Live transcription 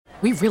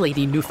We really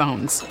need new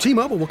phones.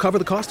 T-Mobile will cover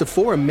the cost of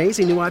 4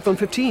 amazing new iPhone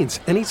 15s,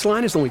 and each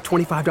line is only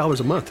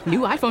 $25 a month. New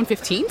iPhone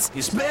 15s?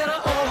 It's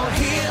better over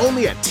here.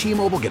 Only at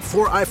T-Mobile, get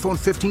 4 iPhone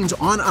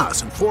 15s on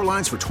us and 4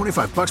 lines for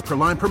 $25 per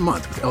line per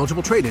month with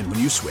eligible trade-in when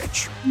you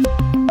switch.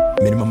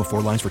 Minimum of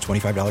 4 lines for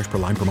 $25 per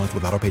line per month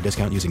with autopay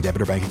discount using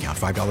debit or bank account.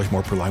 $5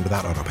 more per line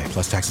without autopay,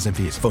 plus taxes and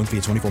fees. Phone fee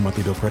at 24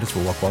 monthly bill credits for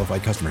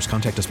well-qualified customers.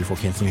 Contact us before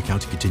canceling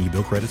account to continue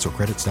bill credits or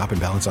credit stop and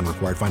balance on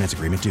required finance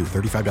agreement due.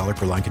 $35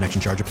 per line connection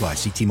charge applies.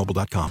 See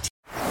T-Mobile.com.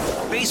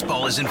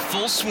 Baseball is in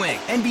full swing.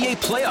 NBA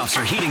playoffs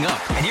are heating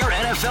up, and your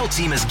NFL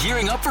team is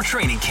gearing up for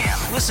training camp.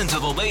 Listen to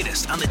the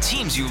latest on the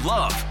teams you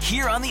love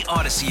here on the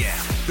Odyssey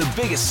app.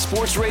 The biggest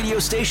sports radio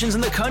stations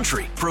in the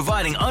country,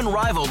 providing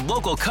unrivaled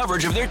local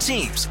coverage of their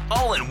teams,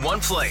 all in one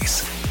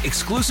place.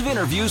 Exclusive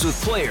interviews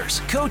with players,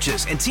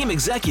 coaches, and team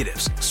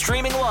executives,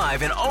 streaming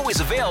live and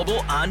always available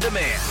on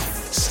demand.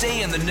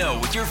 Stay in the know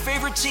with your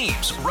favorite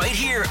teams right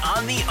here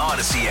on the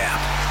Odyssey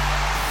app.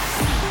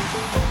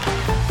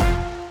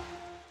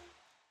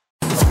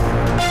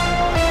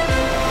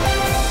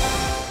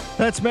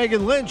 That's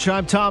Megan Lynch.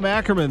 I'm Tom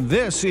Ackerman.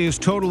 This is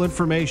Total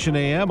Information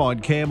AM on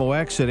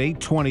KMOX at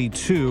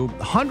 822.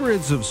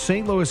 Hundreds of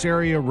St. Louis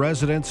area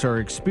residents are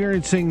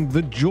experiencing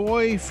the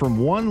joy from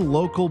one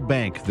local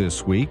bank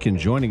this week. And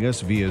joining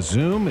us via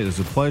Zoom, it is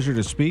a pleasure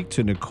to speak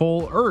to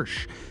Nicole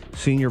Ursch,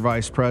 Senior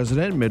Vice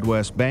President,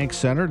 Midwest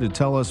BankCentre, to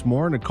tell us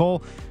more. Nicole,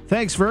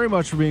 thanks very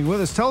much for being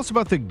with us. Tell us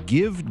about the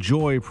Give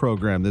Joy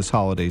program this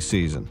holiday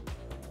season.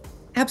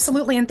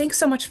 Absolutely, and thanks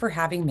so much for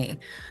having me.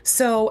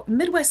 So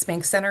Midwest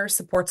BankCentre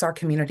supports our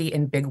community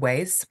in big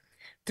ways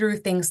through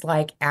things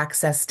like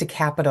access to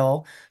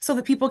capital so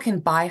that people can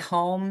buy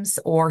homes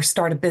or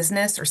start a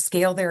business or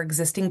scale their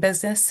existing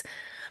business.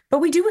 But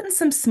we do it in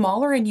some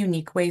smaller and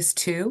unique ways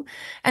too,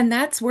 and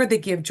that's where the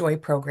Give Joy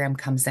program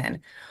comes in.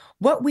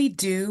 What we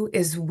do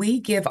is we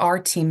give our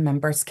team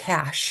members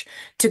cash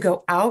to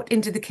go out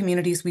into the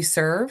communities we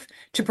serve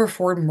to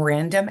perform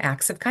random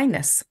acts of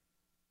kindness.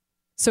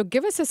 So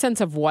give us a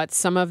sense of what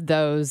some of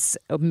those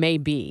may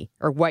be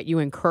or what you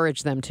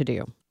encourage them to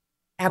do.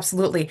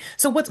 Absolutely.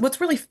 So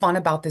what's really fun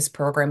about this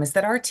program is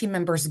that our team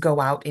members go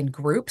out in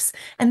groups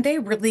and they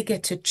really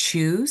get to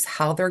choose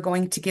how they're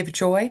going to give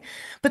joy.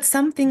 But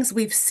some things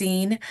we've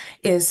seen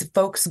is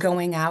folks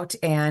going out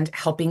and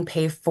helping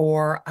pay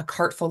for a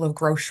cart full of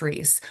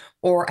groceries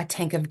or a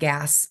tank of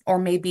gas, or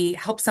maybe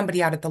help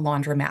somebody out at the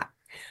laundromat.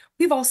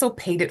 We've also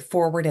paid it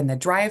forward in the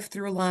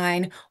drive-through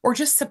line or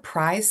just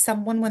surprised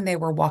someone when they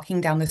were walking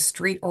down the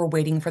street or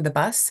waiting for the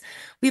bus.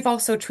 We've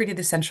also treated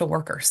essential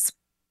workers.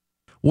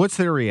 What's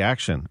their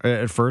reaction?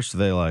 At first,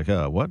 they like,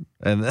 what?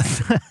 And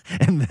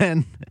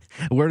then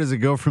where does it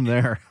go from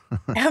there?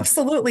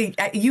 Absolutely.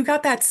 You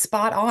got that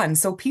spot on.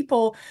 So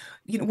people,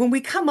 when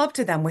we come up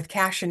to them with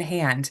cash in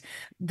hand,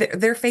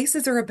 their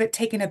faces are a bit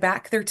taken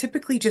aback. They're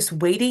typically just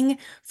waiting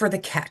for the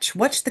catch.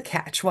 What's the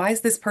catch? Why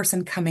is this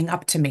person coming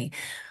up to me?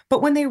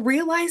 But when they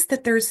realize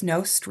that there's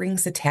no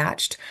strings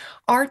attached,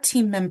 our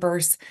team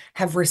members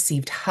have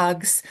received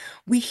hugs.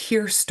 We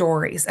hear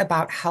stories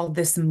about how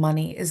this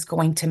money is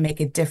going to make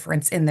a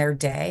difference in their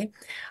day.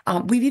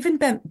 We've even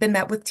been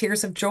met with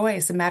tears of joy.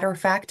 As a matter of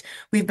fact,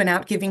 we've been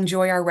out giving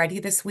joy already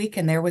this week,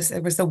 and there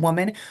was a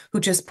woman who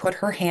just put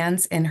her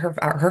hands in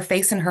her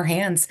face in her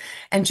hands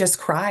and just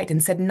cried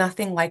and said,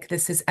 "Nothing like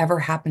this has ever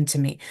happened to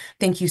me.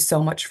 Thank you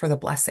so much for the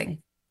blessing."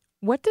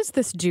 What does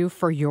this do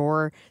for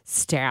your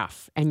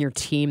staff and your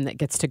team that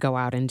gets to go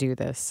out and do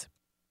this?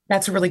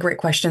 That's a really great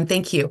question.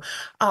 Thank you.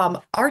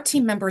 Our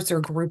team members are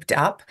grouped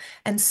up,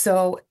 and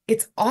so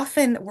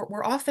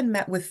we're often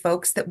met with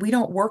folks that we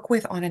don't work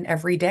with on an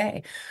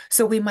everyday.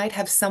 So we might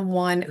have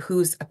someone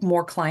who's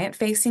more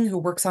client-facing, who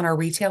works on our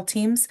retail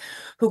teams,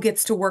 who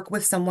gets to work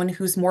with someone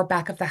who's more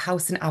back of the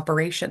house in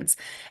operations.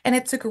 And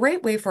it's a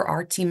great way for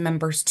our team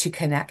members to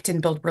connect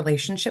and build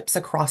relationships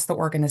across the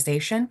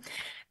organization.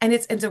 And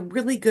it's a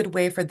really good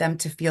way for them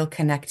to feel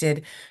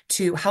connected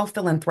to how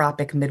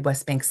philanthropic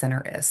Midwest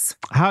BankCentre is.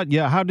 How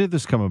did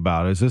this come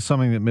about? Is this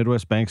something that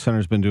Midwest BankCentre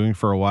has been doing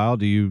for a while?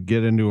 Do you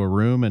get into a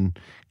room and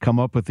come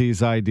up with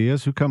these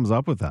ideas? Who comes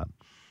up with that?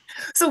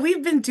 So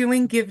we've been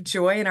doing Give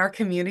Joy in our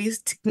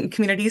communities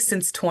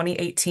since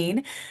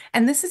 2018,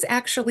 and this is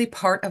actually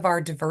part of our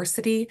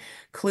diversity,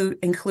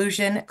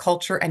 inclusion,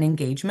 culture, and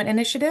engagement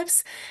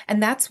initiatives,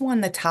 and that's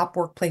won the Top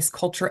Workplace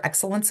Culture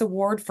Excellence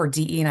Award for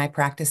DE&I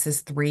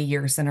practices 3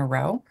 years in a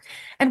row.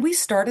 And we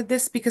started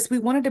this because we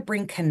wanted to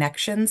bring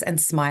connections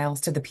and smiles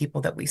to the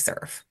people that we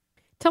serve.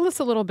 Tell us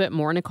a little bit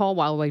more, Nicole,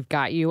 while we've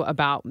got you,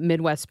 about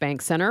Midwest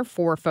BankCentre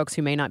for folks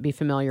who may not be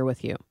familiar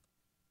with you.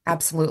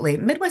 Absolutely.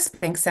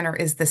 Midwest BankCentre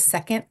is the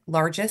second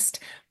largest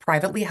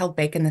privately held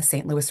bank in the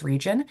St. Louis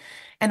region,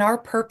 and our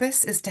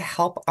purpose is to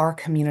help our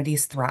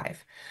communities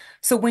thrive.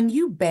 So when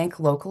you bank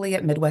locally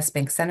at Midwest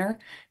BankCentre,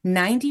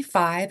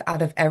 95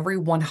 out of every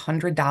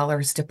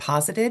 $100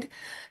 deposited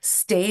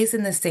stays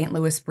in the St.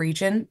 Louis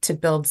region to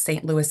build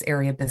St. Louis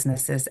area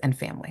businesses and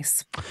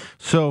families.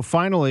 So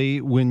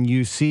finally, when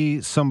you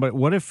see somebody,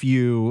 what if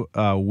you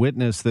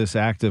witness this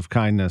act of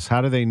kindness?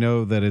 How do they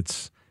know that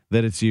it's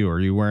that it's you? Are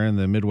you wearing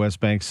the Midwest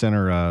Bank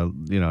Center,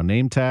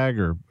 name tag,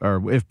 or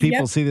if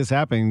people see this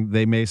happening,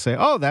 they may say,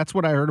 "Oh, that's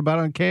what I heard about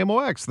on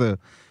KMOX, the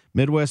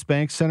Midwest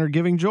Bank Center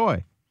Giving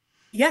Joy."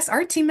 Yes,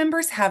 our team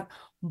members have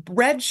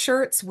red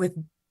shirts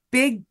with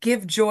big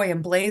Give Joy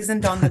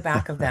emblazoned on the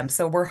back of them.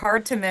 So we're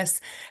hard to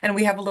miss. And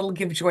we have a little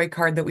Give Joy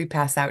card that we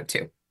pass out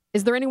too.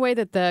 Is there any way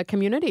that the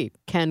community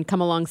can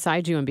come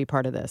alongside you and be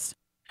part of this?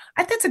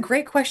 I think that's a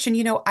great question.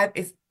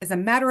 As a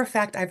matter of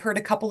fact, I've heard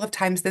a couple of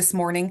times this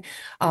morning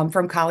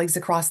from colleagues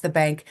across the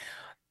bank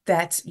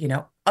that,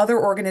 other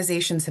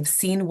organizations have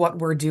seen what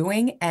we're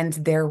doing and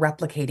they're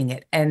replicating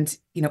it. And,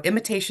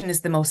 imitation is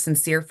the most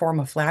sincere form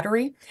of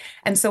flattery.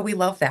 And so we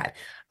love that.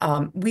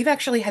 We've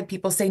actually had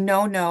people say,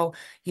 no,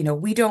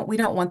 we don't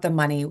want the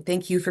money.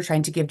 Thank you for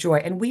trying to give joy.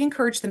 And we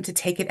encourage them to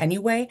take it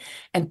anyway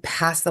and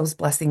pass those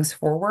blessings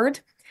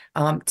forward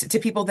to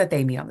people that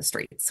they meet on the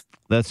streets.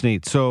 That's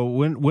neat. So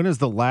when is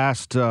the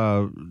last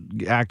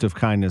act of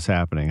kindness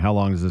happening? How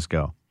long does this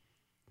go?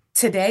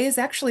 Today is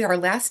actually our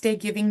last day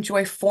giving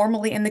joy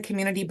formally in the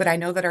community, but I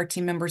know that our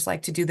team members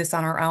like to do this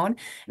on our own.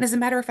 And as a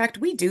matter of fact,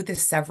 we do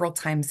this several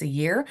times a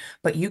year,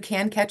 but you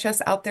can catch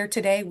us out there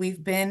today.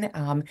 We've been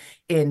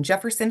in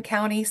Jefferson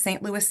County,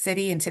 St. Louis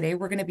City, and today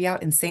we're going to be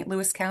out in St.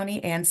 Louis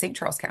County and St.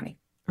 Charles County.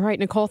 All right,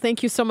 Nicole,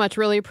 thank you so much.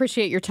 Really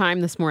appreciate your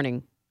time this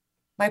morning.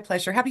 My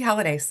pleasure. Happy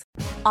holidays.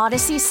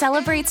 Odyssey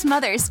celebrates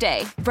Mother's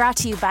Day, brought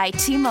to you by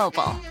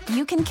T-Mobile.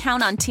 You can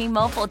count on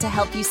T-Mobile to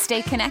help you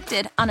stay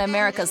connected on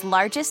America's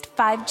largest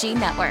 5G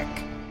network.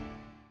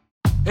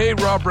 Hey,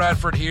 Rob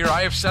Bradford here.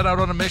 I have set out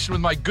on a mission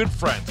with my good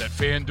friends at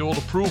FanDuel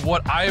to prove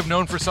what I have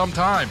known for some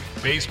time.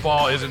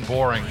 Baseball isn't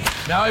boring.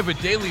 Now I have a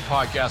daily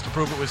podcast to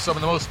prove it with some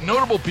of the most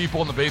notable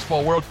people in the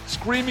baseball world,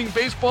 screaming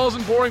baseball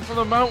isn't boring from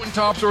the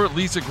mountaintops, or at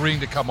least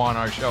agreeing to come on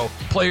our show.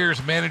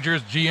 Players,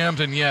 managers, GMs,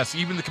 and yes,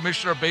 even the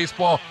commissioner of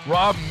baseball,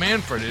 Rob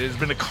Manfred. It has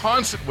been a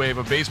constant wave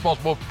of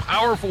baseball's most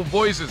powerful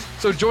voices.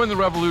 So join the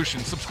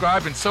revolution.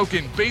 Subscribe and soak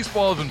in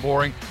Baseball Isn't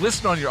Boring.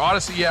 Listen on your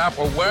Odyssey app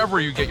or wherever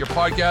you get your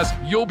podcasts.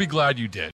 You'll be glad you did.